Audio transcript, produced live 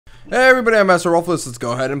Hey everybody, I'm Masterofroflness. Let's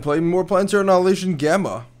go ahead and play more Planetary Annihilation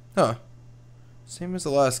Gamma. Huh. Same as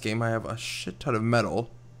the last game, I have a shit ton of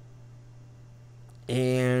metal.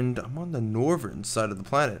 And I'm on the northern side of the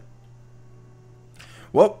planet.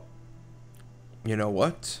 Well, you know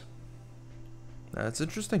what? That's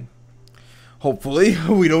interesting. Hopefully,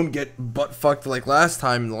 we don't get butt-fucked like last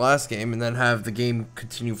time in the last game and then have the game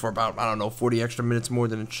continue for about, I don't know, 40 extra minutes more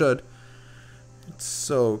than it should. It's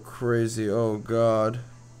so crazy. Oh, God.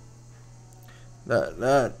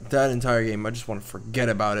 That entire game, I just want to forget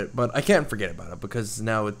about it, but I can't forget about it because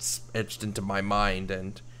now it's etched into my mind,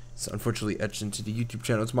 and it's unfortunately etched into the YouTube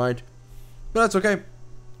channel's mind. But that's okay.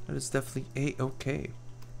 That is definitely a-okay.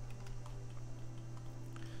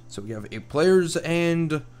 So we have 8 players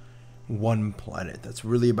and 1 planet. That's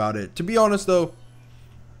really about it. To be honest, though,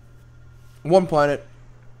 1 planet,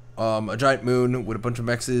 a giant moon with a bunch of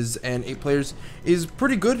mexes and 8 players is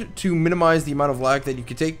pretty good to minimize the amount of lag that you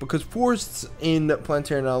could take, because forests in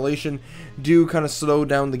Planetary Annihilation do kind of slow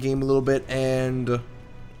down the game a little bit, and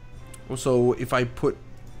also if I put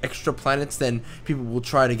extra planets, then people will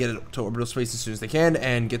try to get it to orbital space as soon as they can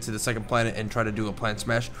and get to the second planet and try to do a planet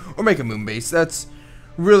smash or make a moon base. That's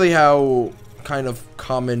really how kind of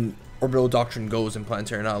common orbital doctrine goes in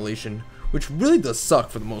Planetary Annihilation, which really does suck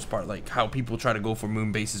for the most part, like how people try to go for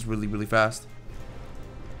moon bases really fast.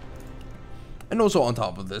 And also on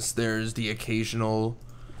top of this, there's the occasional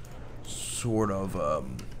sort of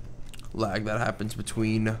lag that happens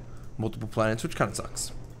between multiple planets, which kind of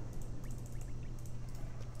sucks.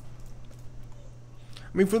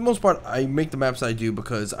 I mean, for the most part, I make the maps I do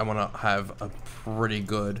because I want to have a pretty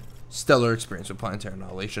good stellar experience with Planetary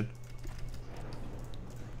Annihilation.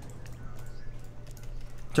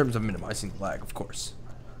 In terms of minimizing the lag, of course.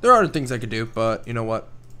 There are other things I could do, but you know what?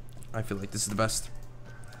 I feel like this is the best.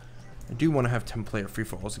 I do want to have 10-player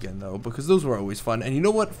free-for-alls again, though, because those were always fun. And you know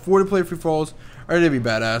what? 40-player free-for-alls are going to be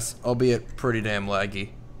badass, albeit pretty damn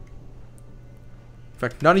laggy. In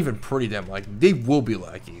fact, not even pretty damn laggy. They will be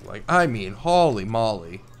laggy. Like, I mean, holy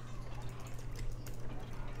moly.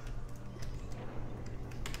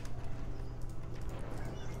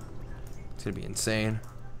 It's going to be insane.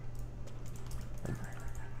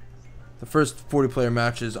 The first 40-player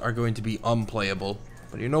matches are going to be unplayable,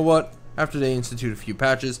 but you know what? After they institute a few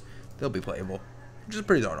patches, they'll be playable, which is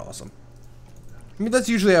pretty darn awesome. I mean, that's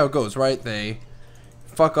usually how it goes, right? They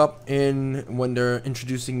fuck up when they're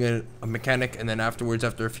introducing a mechanic, and then afterwards,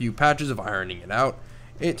 after a few patches of ironing it out,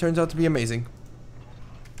 it turns out to be amazing.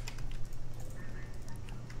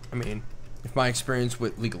 I mean, if my experience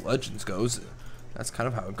with League of Legends goes, that's kind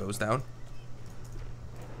of how it goes down.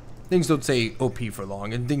 Things don't stay OP for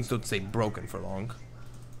long, and things don't stay broken for long.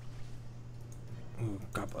 Ooh,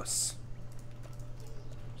 God bless.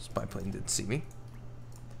 Spy plane did see me.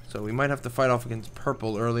 So we might have to fight off against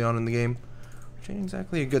purple early on in the game, which ain't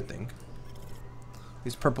exactly a good thing. At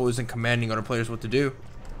least purple isn't commanding other players what to do.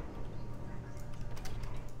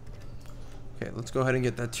 Okay, let's go ahead and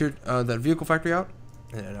get that that vehicle factory out,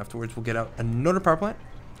 and then afterwards we'll get out another power plant.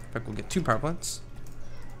 In fact, we'll get 2 power plants.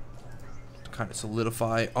 Kind of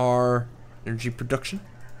solidify our energy production.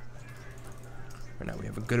 Right now we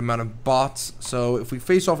have a good amount of bots, so if we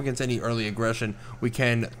face off against any early aggression, we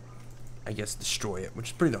can, I guess, destroy it, which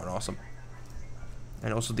is pretty darn awesome.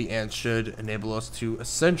 And also the ants should enable us to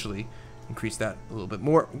essentially increase that a little bit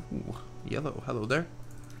more. Ooh, yellow, hello there.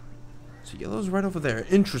 So yellow's right over there.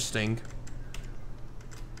 Interesting.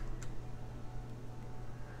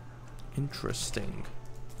 Interesting.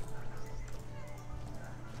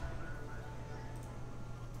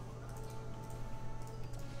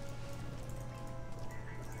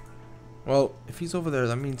 Well, if he's over there,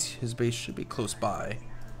 that means his base should be close by,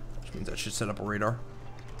 which means I should set up a radar.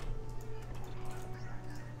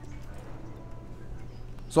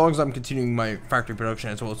 As long as I'm continuing my factory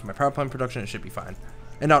production as well as my power plant production, it should be fine.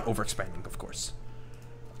 And not overexpanding, of course.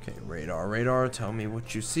 Okay, radar, tell me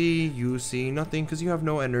what you see. You see nothing because you have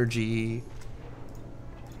no energy.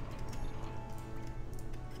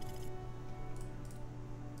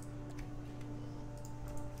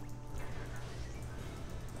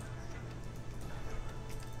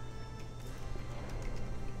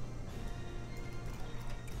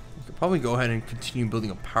 Probably go ahead and continue building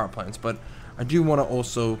up power plants, but I do want to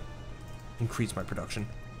also increase my production.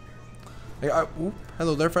 Hey, ooh,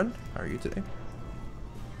 hello there, friend. How are you today?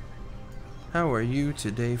 How are you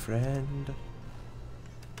today, friend?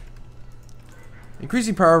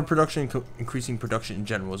 Increasing power production, increasing production in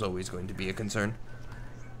general is always going to be a concern,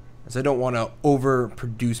 as I don't want to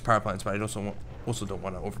overproduce power plants, but I also don't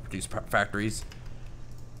want to overproduce factories.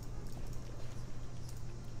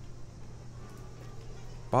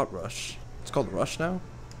 Bot rush. It's called Rush now?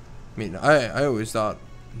 I mean, I always thought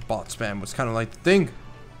bot spam was kind of like the thing.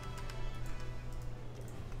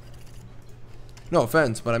 No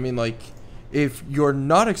offense, but I mean, like, if you're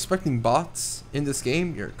not expecting bots in this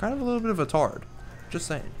game, you're kind of a little bit of a tard. Just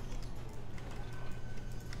saying.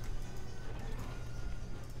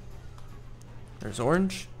 There's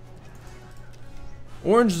orange.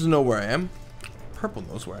 Orange doesn't know where I am. Purple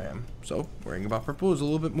knows where I am. So, worrying about purple is a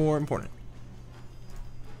little bit more important.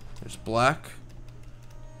 There's black.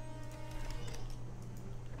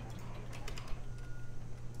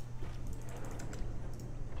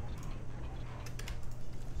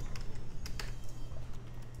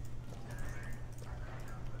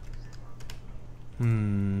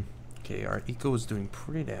 Okay, our eco is doing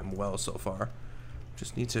pretty damn well so far.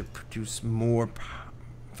 Just need to produce more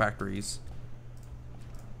factories.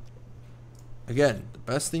 Again, the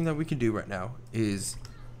best thing that we can do right now is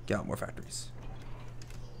get out more factories.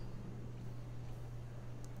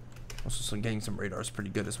 Also, getting some radar is pretty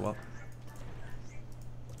good as well.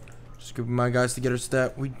 Just grouping my guys together so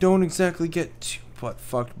that we don't exactly get too butt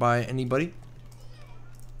fucked by anybody.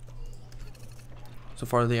 So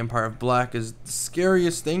far, the Empire of Black is the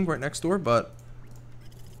scariest thing right next door, but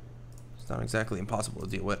it's not exactly impossible to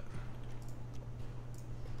deal with.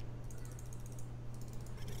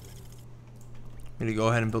 I'm gonna go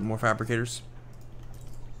ahead and build more fabricators.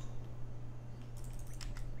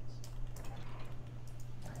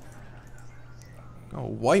 Oh,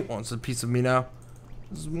 white wants a piece of me now.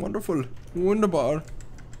 This is wonderful. Wunderbar.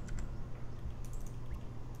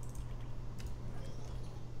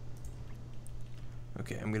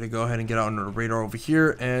 Okay, I'm gonna go ahead and get out under the radar over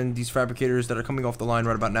here, and these fabricators that are coming off the line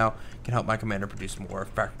right about now can help my commander produce more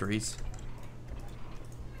factories.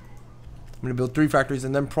 I'm gonna build 3 factories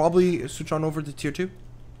and then probably switch on over to tier 2.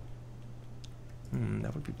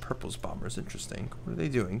 That would be purple's bombers. Interesting. What are they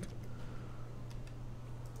doing?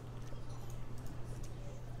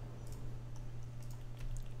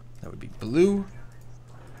 That would be blue.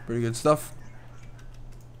 Pretty good stuff.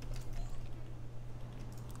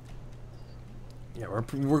 Yeah,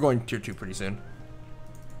 we're going tier 2 pretty soon.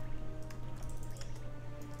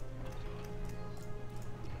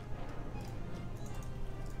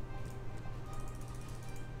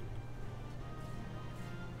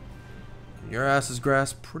 Your ass is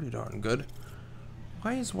grass, pretty darn good.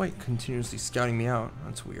 Why is white continuously scouting me out?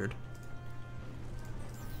 That's weird.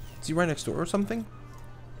 Is he right next door or something?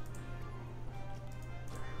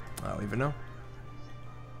 I don't even know.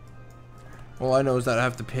 All I know is that I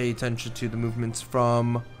have to pay attention to the movements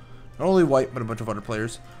from not only white, but a bunch of other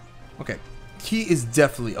players. Okay, he is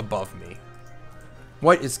definitely above me.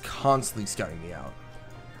 White is constantly scouting me out.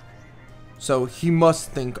 So he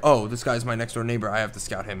must think, oh, this guy's my next door neighbor. I have to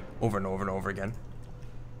scout him over and over and over again.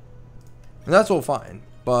 And that's all fine,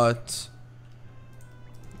 but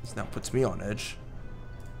this now puts me on edge.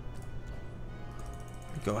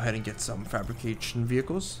 Go ahead and get some fabrication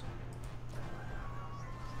vehicles.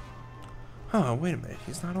 Oh, wait a minute.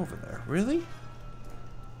 He's not over there. Really?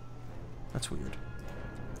 That's weird.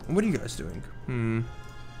 What are you guys doing?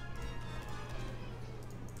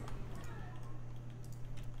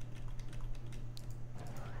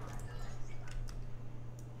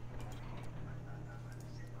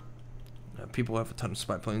 People have a ton of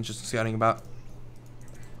spy planes just scouting about.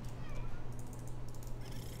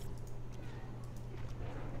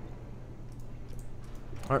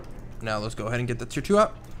 Alright, now let's go ahead and get the tier 2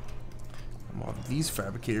 out. And we'll have these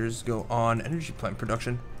fabricators go on energy plant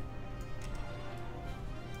production.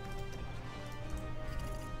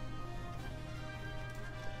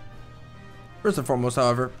 First and foremost,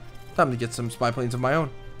 however, time to get some spy planes of my own.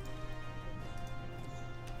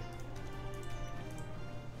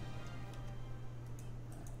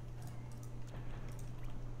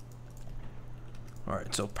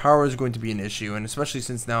 Alright, so power is going to be an issue, and especially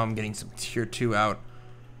since now I'm getting some tier 2 out.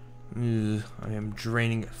 I am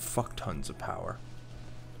draining fuck tons of power.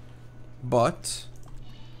 But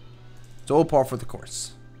it's all par for the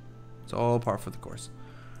course. It's all par for the course.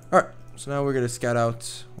 Alright, so now we're going to scout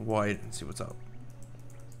out white and see what's up.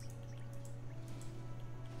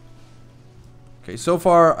 Okay, so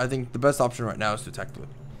far I think the best option right now is to attack blue.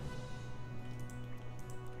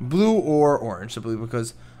 Blue or orange, simply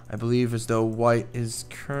because I believe as though white is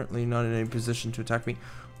currently not in any position to attack me.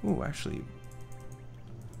 Ooh, actually.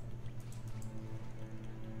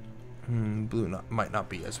 Blue might not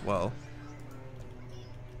be as well.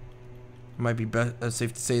 It might be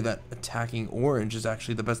safe to say that attacking orange is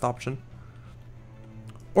actually the best option.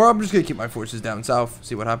 Or I'm just going to keep my forces down south,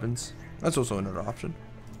 see what happens. That's also another option.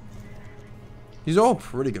 These are all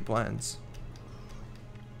pretty good plans.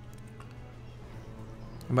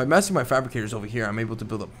 And by massing my fabricators over here, I'm able to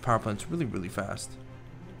build up power plants really, really fast.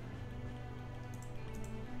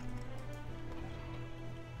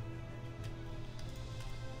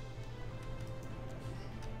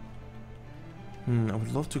 I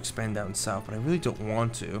would love to expand down south, but I really don't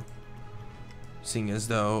want to. Seeing as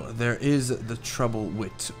though there is the trouble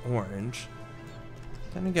with orange.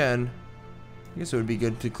 Then again, I guess it would be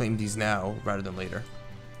good to claim these now rather than later.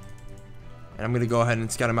 And I'm going to go ahead and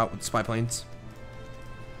scout them out with spy planes.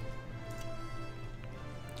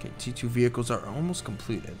 Okay, T2 vehicles are almost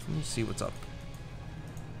completed. Let me see what's up.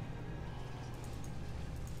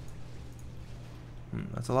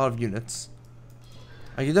 That's a lot of units.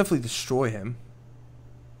 I can definitely destroy him.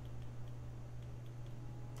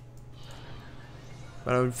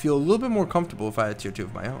 But I would feel a little bit more comfortable if I had tier 2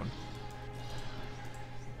 of my own.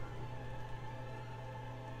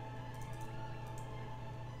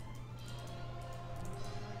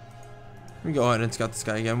 Let me go ahead and scout this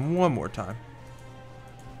guy again one more time.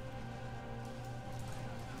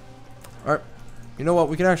 Alright. You know what?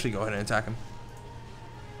 We can actually go ahead and attack him.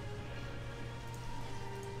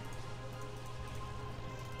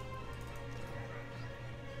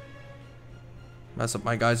 Mess up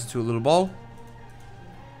my guys into a little ball.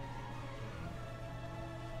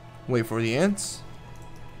 Wait for the ants.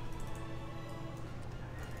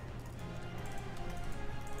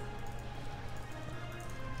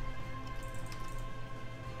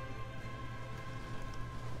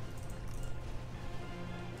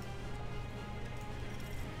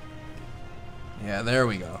 Yeah, there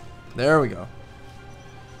we go. There we go.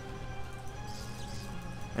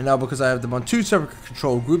 And now because I have them on 2 separate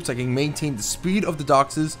control groups, I can maintain the speed of the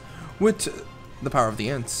doxes with the power of the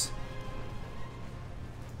ants.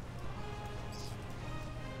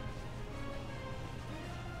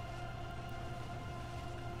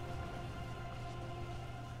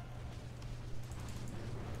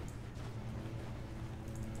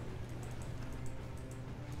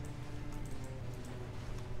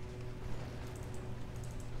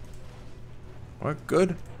 Alright,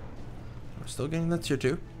 good. We're still getting that tier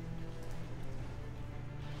 2.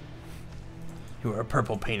 You are a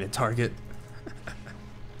purple painted target.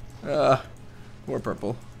 More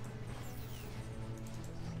purple.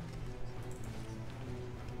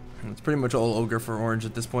 It's pretty much all ogre for orange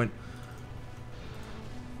at this point.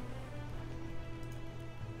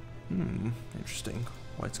 Interesting.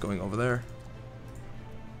 White's going over there.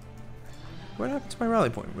 What happened to my rally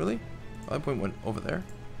point? Really? Rally point went over there?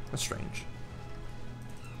 That's strange.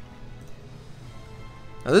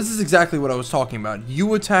 Now this is exactly what I was talking about.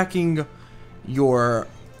 You attacking your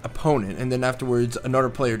opponent and then afterwards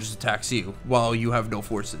another player just attacks you while you have no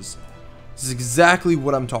forces. This is exactly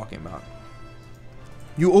what I'm talking about.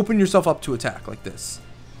 You open yourself up to attack like this.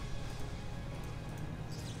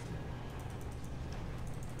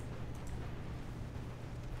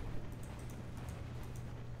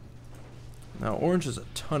 Now orange has a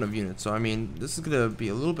ton of units, so I mean this is gonna be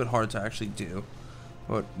a little bit hard to actually do.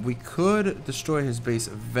 But we could destroy his base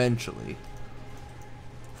eventually.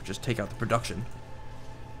 Or just take out the production.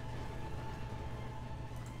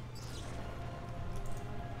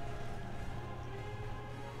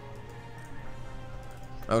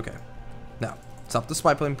 Okay. Now, stop the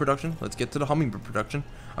spy plane production. Let's get to the hummingbird production.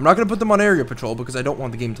 I'm not going to put them on area patrol because I don't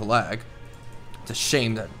want the game to lag. It's a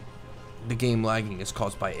shame that the game lagging is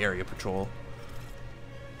caused by area patrol.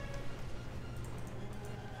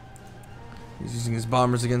 He's using his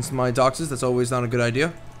bombers against my doxes. That's always not a good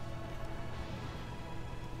idea.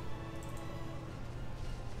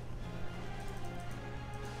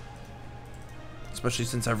 Especially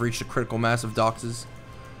since I've reached a critical mass of doxes.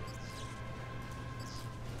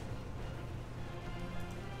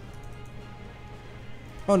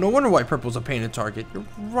 Oh, no wonder why purple's a painted target. You're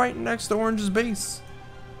right next to orange's base.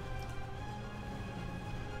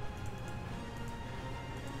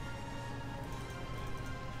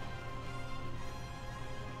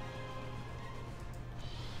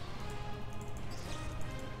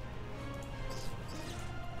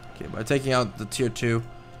 Okay, by taking out the tier 2,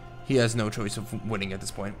 he has no choice of winning at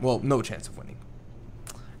this point. Well, no chance of winning.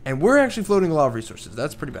 And we're actually floating a lot of resources.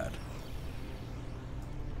 That's pretty bad.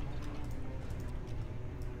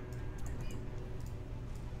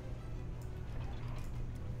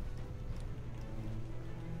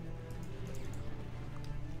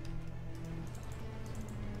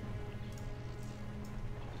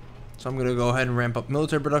 So I'm going to go ahead and ramp up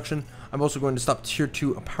military production. I'm also going to stop tier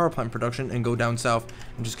 2 power plant production and go down south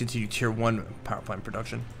and just continue tier 1 power plant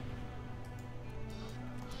production.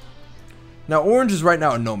 Now orange is right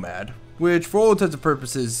now a nomad, which for all intents and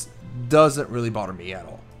purposes doesn't really bother me at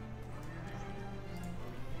all.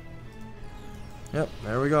 Yep,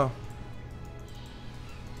 there we go.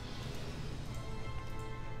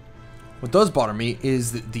 What does bother me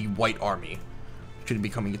is the White Army. Should be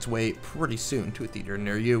coming its way pretty soon to a theater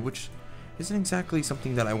near you, which isn't exactly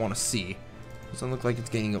something that I want to see. Doesn't look like it's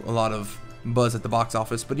gaining a lot of buzz at the box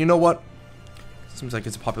office, but you know what? Seems like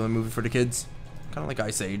it's a popular movie for the kids. Kind of like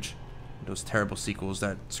Ice Age. Those terrible sequels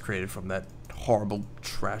that's created from that horrible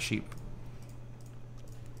trash heap.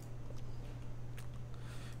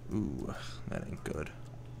 Ooh, that ain't good.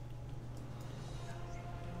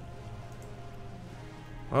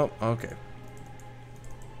 Oh, okay.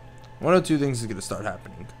 One of two things is going to start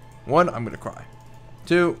happening. One, I'm going to cry.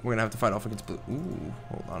 Two, we're going to have to fight off against blue. Ooh,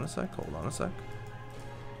 hold on a sec, hold on a sec.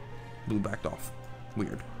 Blue backed off.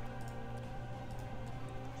 Weird.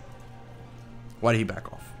 Why did he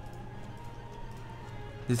back off?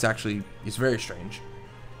 This actually is very strange.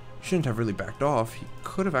 Shouldn't have really backed off. He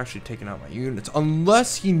could have actually taken out my units.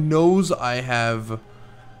 Unless he knows I have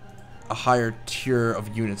a higher tier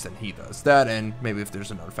of units than he does. That, and maybe if there's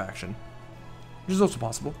another faction. Which is also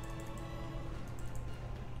possible.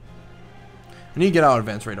 I need to get out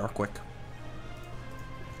advanced radar quick.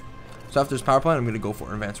 So after this power plant, I'm going to go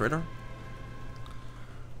for advanced radar.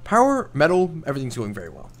 Power, metal, everything's going very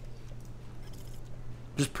well.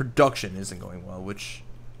 Just production isn't going well, which...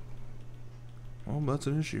 well, that's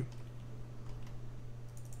an issue.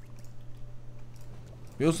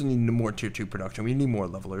 We also need more tier 2 production. We need more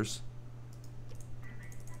levelers.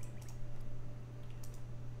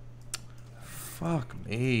 Fuck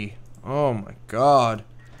me. Oh my god.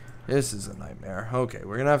 This is a nightmare. Okay,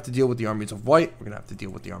 we're going to have to deal with the armies of white. We're going to have to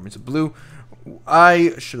deal with the armies of blue.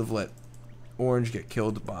 I should have let orange get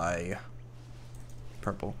killed by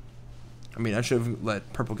purple. I mean, I should have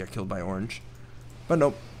let purple get killed by orange. But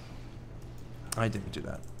nope. I didn't do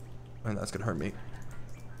that. And that's going to hurt me.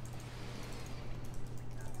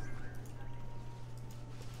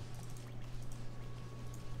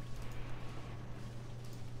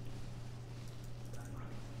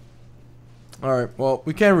 Alright, well,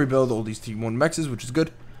 we can rebuild all these T1 mexes, which is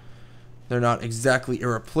good. They're not exactly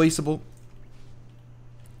irreplaceable.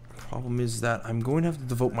 Problem is that I'm going to have to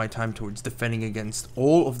devote my time towards defending against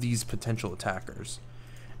all of these potential attackers.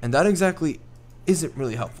 And that exactly isn't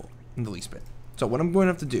really helpful in the least bit. So what I'm going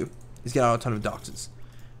to have to do is get out a ton of doxes.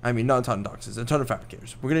 I mean, not a ton of doxes, a ton of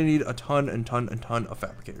fabricators. We're going to need a ton of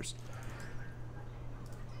fabricators.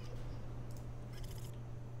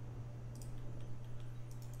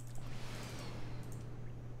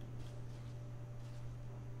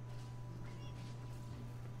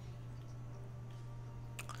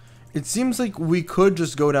 It seems like we could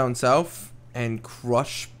just go down south and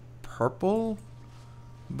crush purple.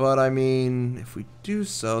 But, I mean, if we do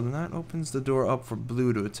so, then that opens the door up for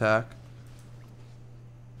blue to attack.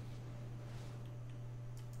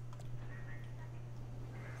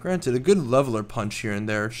 Granted, a good leveler punch here and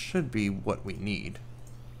there should be what we need.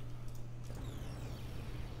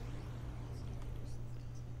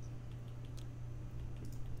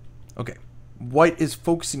 Okay. White is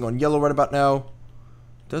focusing on yellow right about now.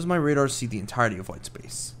 Does my radar see the entirety of white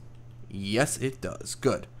space? Yes, it does.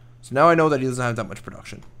 Good. So now I know that he doesn't have that much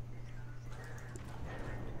production.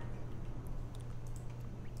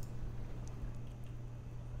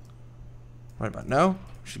 Right about now,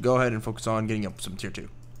 we should go ahead and focus on getting up some tier 2.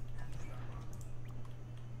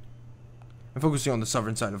 I'm focusing on the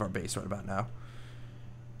southern side of our base right about now.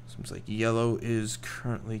 Seems like yellow is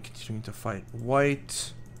currently continuing to fight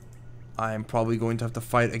white. I'm probably going to have to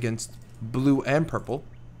fight against blue and purple.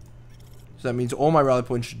 So that means all my rally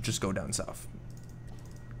points should just go down south.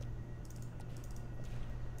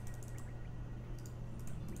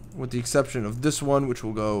 With the exception of this one, which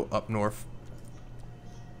will go up north.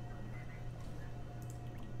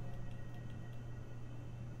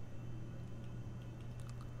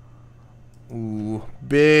 Ooh,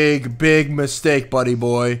 big mistake, buddy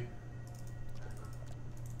boy.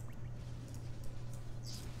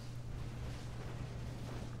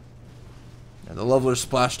 And the leveler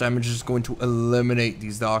splash damage is going to eliminate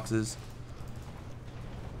these doxes.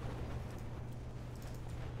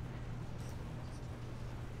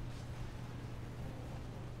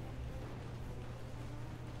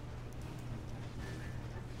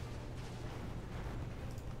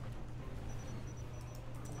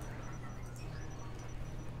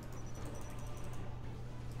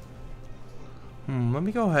 Let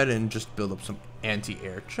me go ahead and just build up some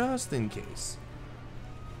anti-air just in case.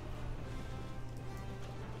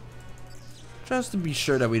 Just to be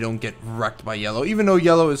sure that we don't get wrecked by yellow, even though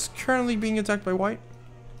yellow is currently being attacked by white.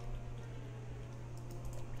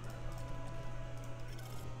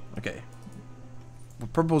 Okay.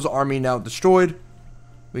 With purple's army now destroyed,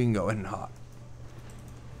 we can go ahead and hop.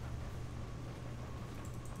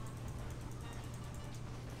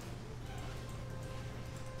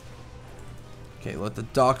 Okay, let the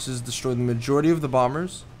Doxes destroy the majority of the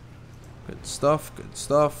bombers. Good stuff, good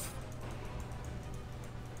stuff.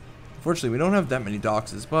 Unfortunately, we don't have that many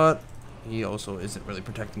Doxes, but he also isn't really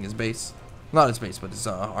protecting his base. Not his base, but his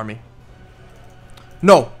army.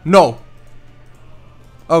 No, no.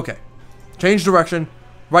 Okay. Change direction.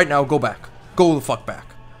 Right now, go back. Go the fuck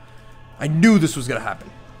back. I knew this was gonna happen.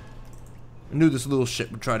 I knew this little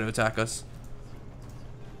shit would try to attack us.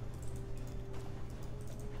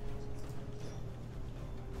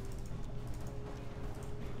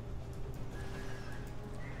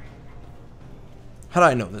 How did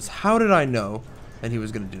I know this? How did I know that he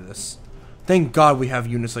was gonna do this? Thank God we have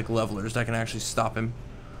units like levelers that can actually stop him.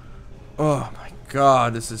 Oh my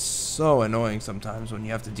God, this is so annoying sometimes when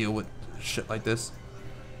you have to deal with shit like this.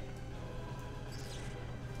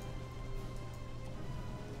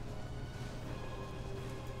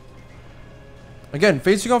 Again,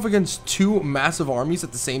 facing off against two massive armies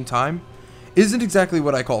at the same time isn't exactly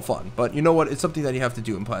what I call fun, but you know what? It's something that you have to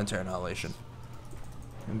do in Planetary Annihilation.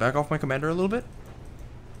 And back off my commander a little bit.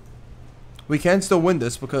 We can still win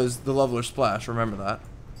this because the leveler splash, remember that.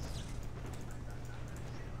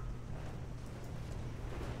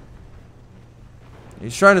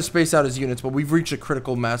 He's trying to space out his units, but we've reached a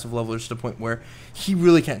critical mass of levelers to the point where he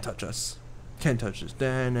really can't touch us. Can't touch us.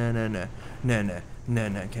 Da na na na na na na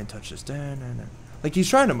na. Can't touch us. Da na na. Like, he's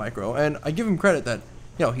trying to micro, and I give him credit that,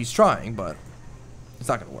 you know, he's trying, but it's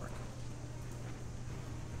not gonna work.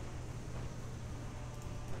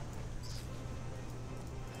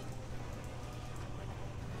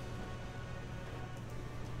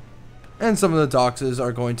 And some of the Doxes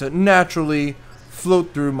are going to naturally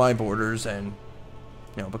float through my borders and,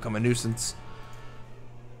 you know, become a nuisance.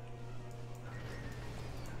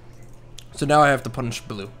 So now I have to punish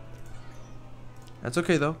blue. That's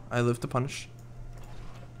okay though. I live to punish.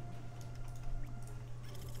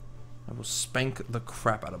 I will spank the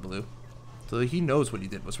crap out of blue so that he knows what he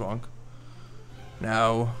did was wrong.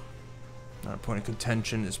 Now, another point of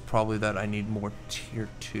contention is probably that I need more tier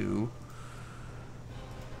 2.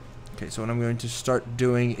 Okay, so what I'm going to start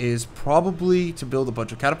doing is probably to build a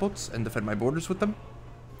bunch of catapults and defend my borders with them.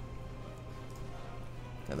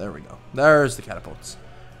 Yeah, there we go. There's the catapults.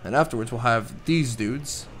 And afterwards we'll have these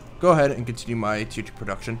dudes go ahead and continue my tier 2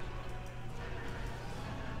 production.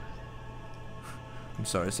 I'm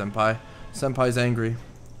sorry, Senpai. Senpai's angry.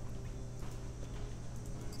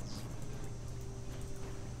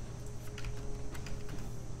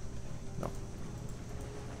 No.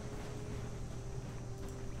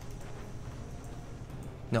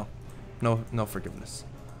 No. No, no forgiveness.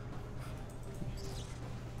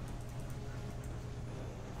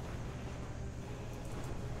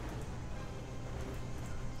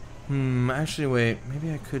 Actually, wait.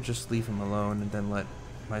 Maybe I could just leave him alone and then let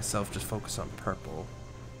myself just focus on purple.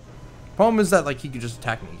 Problem is that, like, he could just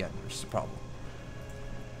attack me again, which is a problem.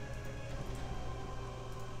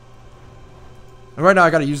 And right now, I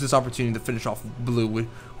gotta use this opportunity to finish off blue,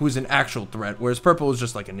 who is an actual threat, whereas purple is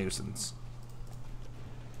just like a nuisance.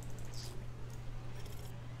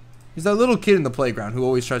 He's that little kid in the playground who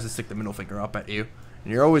always tries to stick the middle finger up at you.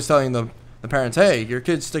 And you're always telling the parents, hey, your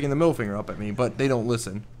kid's sticking the middle finger up at me, but they don't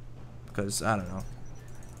listen. Because, I don't know,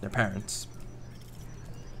 they're parents.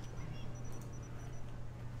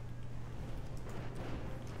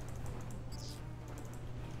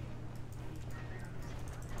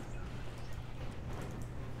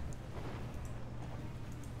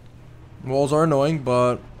 Walls are annoying,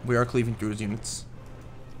 but we are cleaving through his units.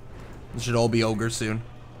 This should all be ogres soon.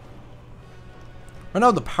 Right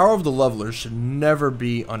now, the power of the levelers should never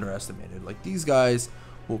be underestimated. Like, these guys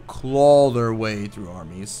will claw their way through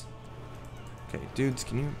armies. Okay, dudes,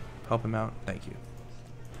 can you help him out? Thank you.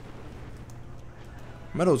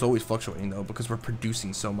 Metal is always fluctuating, though, because we're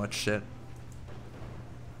producing so much shit.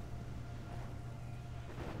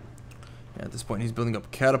 Yeah, at this point, he's building up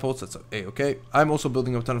catapults. That's a-okay. I'm also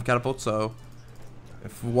building up a ton of catapults, so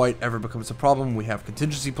if white ever becomes a problem, we have a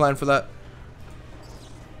contingency plan for that.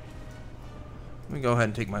 Let me go ahead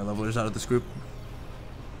and take my levelers out of this group.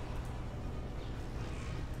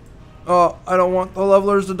 Oh, I don't want the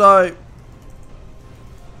levelers to die.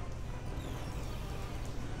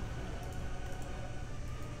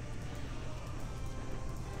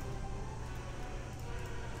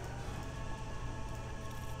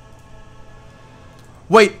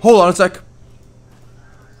 Wait, hold on a sec.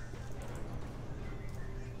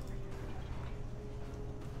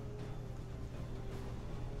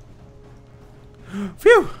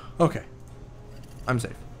 Phew. Okay. I'm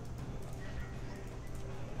safe.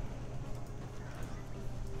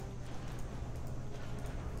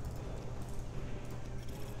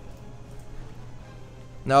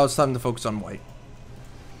 Now it's time to focus on white.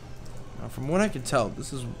 from what I can tell,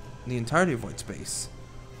 this is the entirety of white space.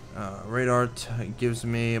 Radar gives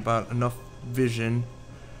me about enough vision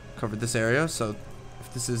covered this area, so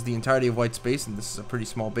if this is the entirety of white space and this is a pretty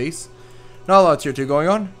small base, not a lot of tier 2 going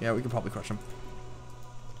on. Yeah, we could probably crush them.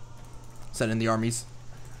 Send in the armies.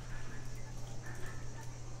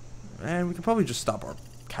 And we could probably just stop our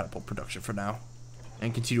catapult production for now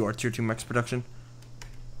and continue our tier 2 mechs production.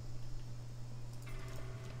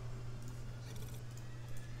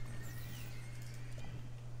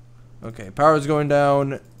 Okay, power is going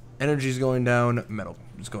down, energy is going down, metal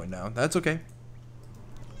is going down. That's okay,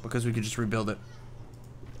 because we could just rebuild it.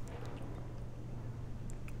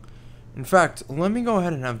 In fact, let me go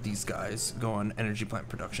ahead and have these guys go on energy plant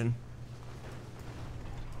production.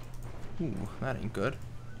 Ooh, that ain't good.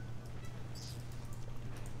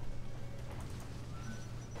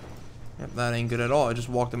 Yep, that ain't good at all. I just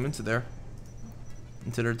walked them into there.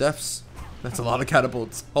 Into their deaths. That's a lot of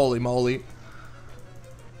catapults. Holy moly.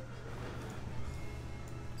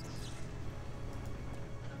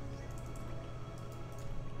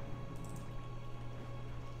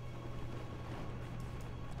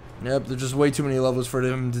 Yep, there's just way too many levels for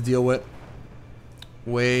them to deal with.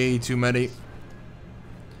 Way too many.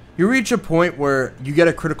 You reach a point where you get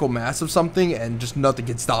a critical mass of something and just nothing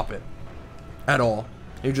can stop it. At all.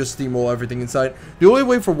 You just steamroll everything inside. The only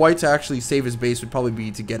way for white to actually save his base would probably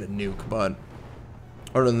be to get a nuke, but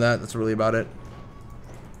other than that, that's really about it.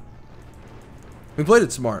 We played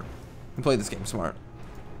it smart. We played this game smart.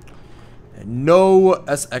 And no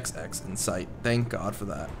SXX in sight. Thank God for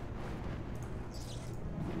that.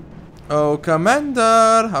 Oh,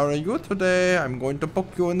 Commander, how are you today? I'm going to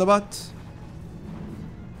poke you in the butt.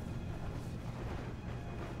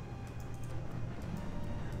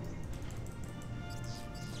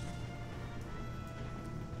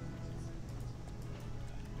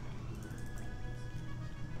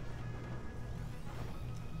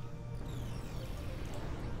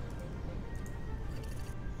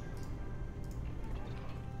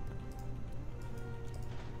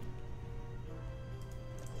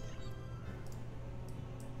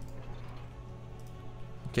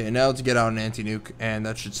 Okay, now to get out an anti-nuke, and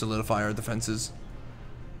that should solidify our defenses.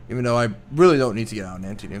 Even though I really don't need to get out an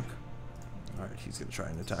anti-nuke. Alright, he's going to try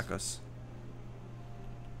and attack us.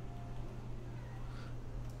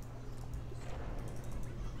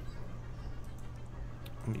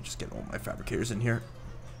 Let me just get all my fabricators in here.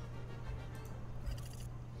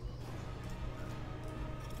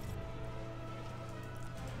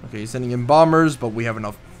 Okay, he's sending in bombers, but we have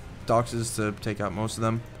enough doxes to take out most of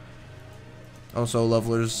them. Also,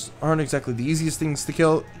 levelers aren't exactly the easiest things to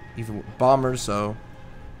kill, even with bombers, so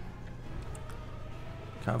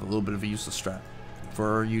kind of a little bit of a useless strat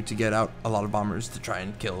for you to get out a lot of bombers to try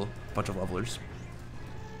and kill a bunch of levelers.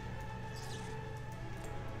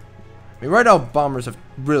 I mean, right now, bombers have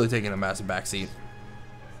really taken a massive backseat.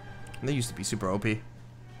 And they used to be super OP.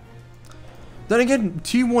 Then again,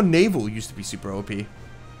 T1 naval used to be super OP.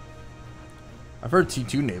 I've heard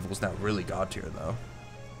T2 naval is now really god tier, though.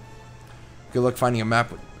 Good luck finding a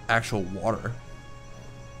map with actual water.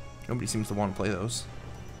 Nobody seems to want to play those.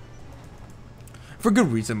 For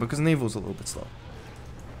good reason, because naval is a little bit slow.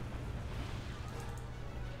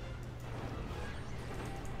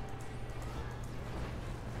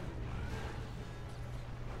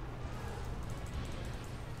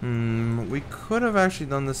 We could have actually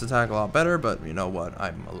done this attack a lot better, but you know what?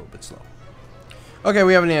 I'm a little bit slow. Okay,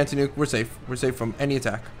 we have an anti-nuke. We're safe. We're safe from any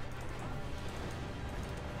attack.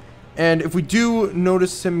 And if we do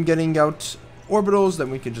notice him getting out orbitals, then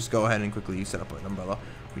we can just go ahead and quickly set up an umbrella.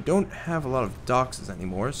 We don't have a lot of doxes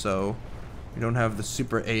anymore, so we don't have the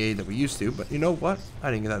super AA that we used to. But you know what? I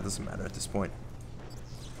think that doesn't matter at this point.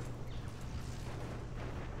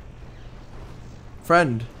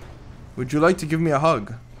 Friend, would you like to give me a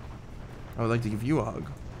hug? I would like to give you a hug.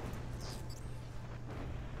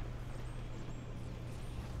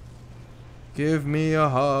 Give me a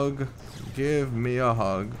hug. Give me a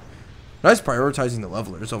hug. Nice prioritizing the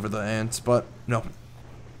levelers over the ants, but no.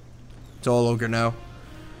 It's all ogre now.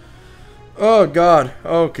 Oh god.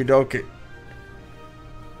 Okie dokie.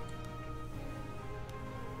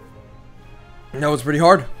 That was pretty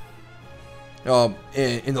hard.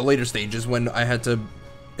 In the later stages when I had to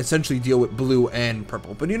essentially deal with blue and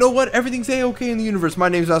purple. But you know what? Everything's A-okay in the universe. My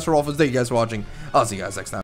name's Masterofroflness. Thank you guys for watching. I'll see you guys next time.